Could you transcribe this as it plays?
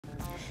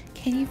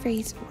Can you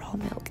freeze raw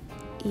milk?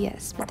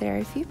 Yes, but there are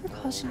a few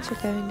precautions you're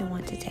going to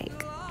want to take.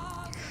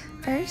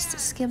 First,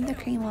 skim the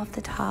cream off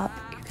the top.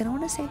 You're going to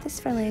want to save this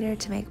for later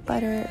to make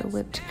butter or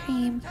whipped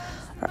cream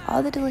or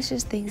all the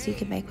delicious things you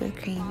can make with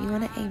cream. You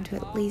want to aim to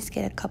at least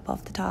get a cup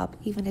off the top,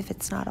 even if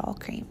it's not all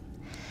cream.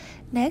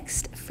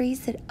 Next,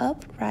 freeze it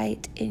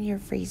upright in your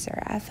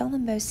freezer. I found the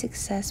most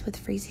success with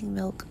freezing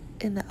milk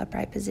in the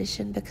upright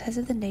position because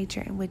of the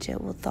nature in which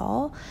it will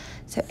thaw,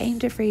 so aim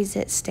to freeze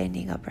it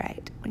standing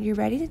upright. When you're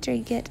ready to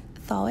drink it,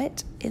 thaw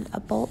it in a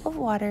bowl of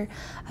water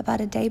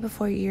about a day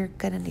before you're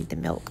going to need the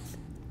milk.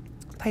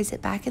 Place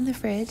it back in the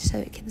fridge so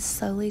it can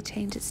slowly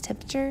change its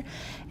temperature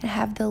and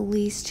have the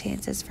least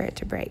chances for it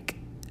to break.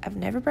 I've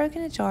never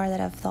broken a jar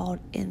that I've thawed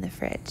in the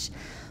fridge.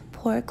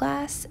 Pour a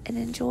glass and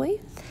enjoy.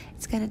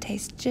 It's going to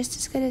taste just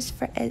as good as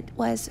it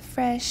was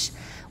fresh.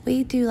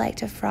 We do like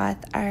to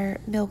froth our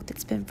milk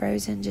that's been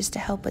frozen just to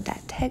help with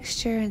that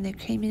texture and the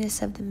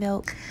creaminess of the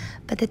milk,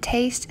 but the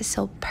taste is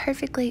so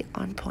perfectly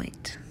on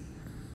point.